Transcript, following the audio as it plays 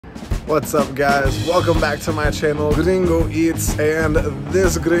What's up, guys? Welcome back to my channel, Gringo Eats, and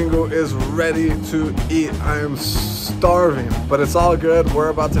this Gringo is ready to eat. I am starving, but it's all good. We're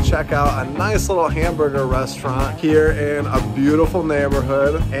about to check out a nice little hamburger restaurant here in a beautiful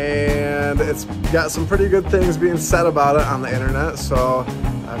neighborhood, and it's got some pretty good things being said about it on the internet, so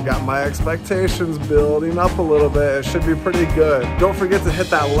I've got my expectations building up a little bit. It should be pretty good. Don't forget to hit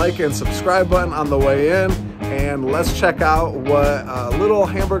that like and subscribe button on the way in, and let's check out what a little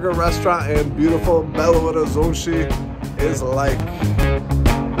hamburger restaurant in beautiful Belo Horizonte is like.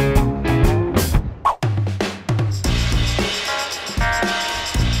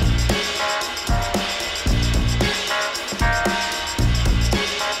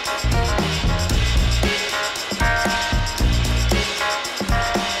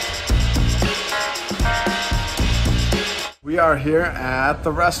 We are here at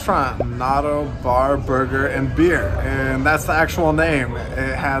the restaurant, Nato Bar, Burger, and Beer, and that's the actual name.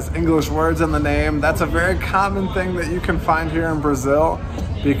 It has English words in the name. That's a very common thing that you can find here in Brazil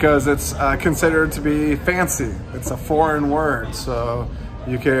because it's considered to be fancy. It's a foreign word, so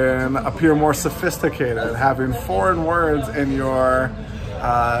you can appear more sophisticated having foreign words in your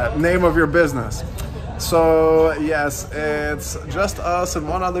name of your business. So yes, it's just us and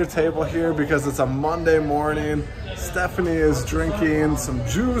one other table here because it's a Monday morning. Stephanie is drinking some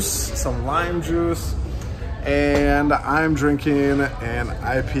juice, some lime juice, and I'm drinking an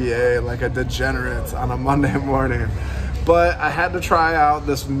IPA like a degenerate on a Monday morning. But I had to try out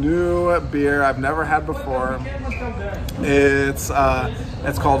this new beer I've never had before. It's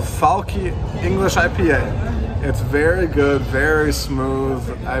called Falke English IPA. It's very good, very smooth.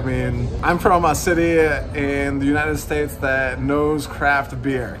 I mean, I'm from a city in the United States that knows craft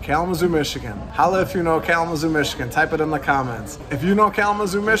beer, Kalamazoo, Michigan. Holla if you know Kalamazoo, Michigan. Type it in the comments. If you know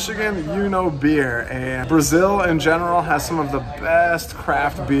Kalamazoo, Michigan, you know beer. And Brazil in general has some of the best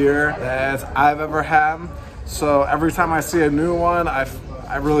craft beer that I've ever had. So every time I see a new one, I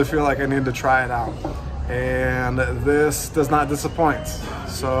really feel like I need to try it out. And this does not disappoint.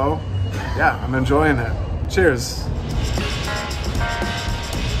 So yeah, I'm enjoying it. Cheers.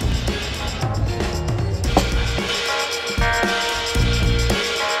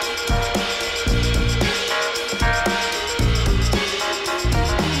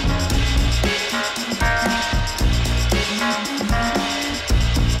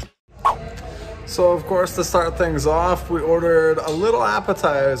 So of course, to start things off, we ordered a little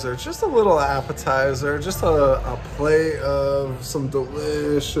appetizer, just a plate of some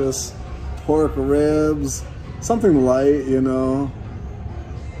delicious pork ribs, something light, you know.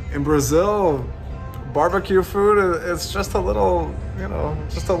 In Brazil, barbecue food, it's just a little, you know,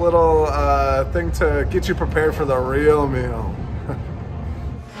 thing to get you prepared for the real meal.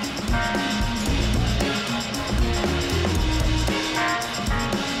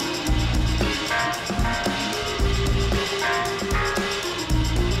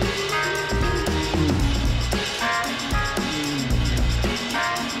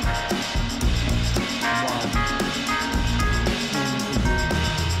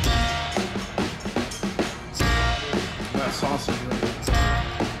 Sauce is really good.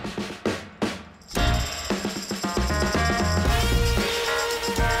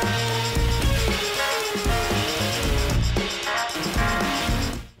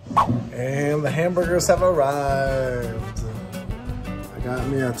 And the hamburgers have arrived. I got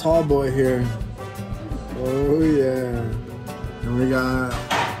me a tall boy here. Oh yeah. And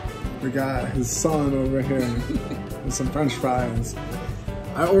we got his son over here and some French fries.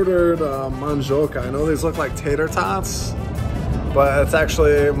 I ordered mandioca. I know these look like tater tots, but it's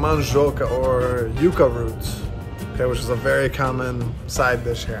actually mandioca or yuca roots, okay, which is a very common side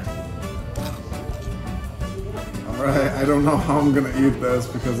dish here. All right, I don't know how I'm gonna eat this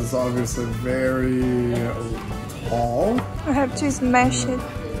because it's obviously very tall. I have to smash it.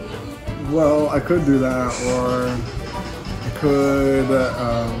 Well, I could do that, or I could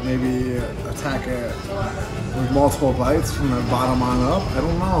maybe attack it with multiple bites from the bottom on up. I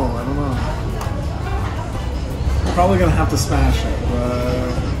don't know. I'm probably gonna have to smash it,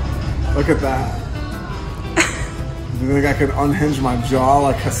 but look at that. Do you think I could unhinge my jaw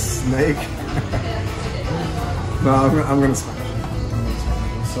like a snake? No, I'm gonna smash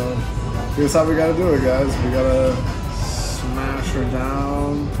it. So here's how we gotta do it, guys. We gotta smash her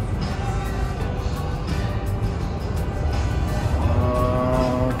down.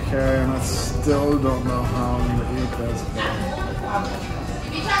 Okay, and I still don't know how I'm gonna eat this, but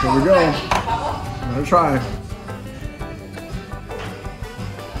here we go. I'm gonna try.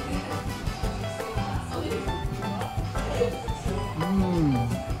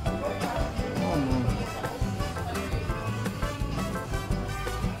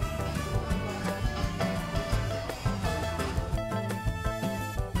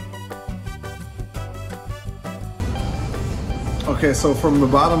 Okay, so from the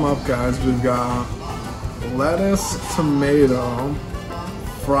bottom up, guys, we've got lettuce, tomato,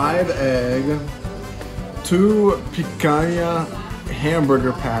 fried egg, 2 picanha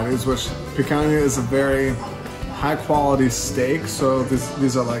hamburger patties, which picanha is a very high quality steak, so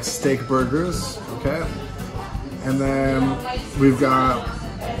these are like steak burgers, okay? And then we've got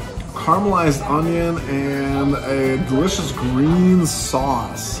caramelized onion and a delicious green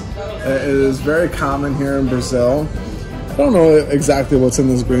sauce. It is very common here in Brazil. I don't know exactly what's in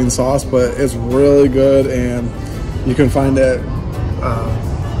this green sauce, but it's really good, and you can find it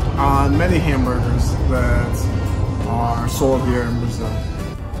on many hamburgers that are sold here in Brazil.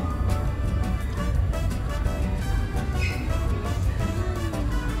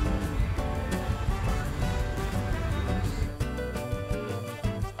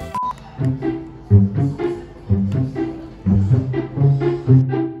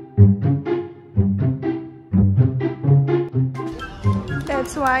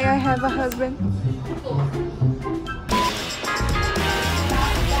 That's why I have a husband.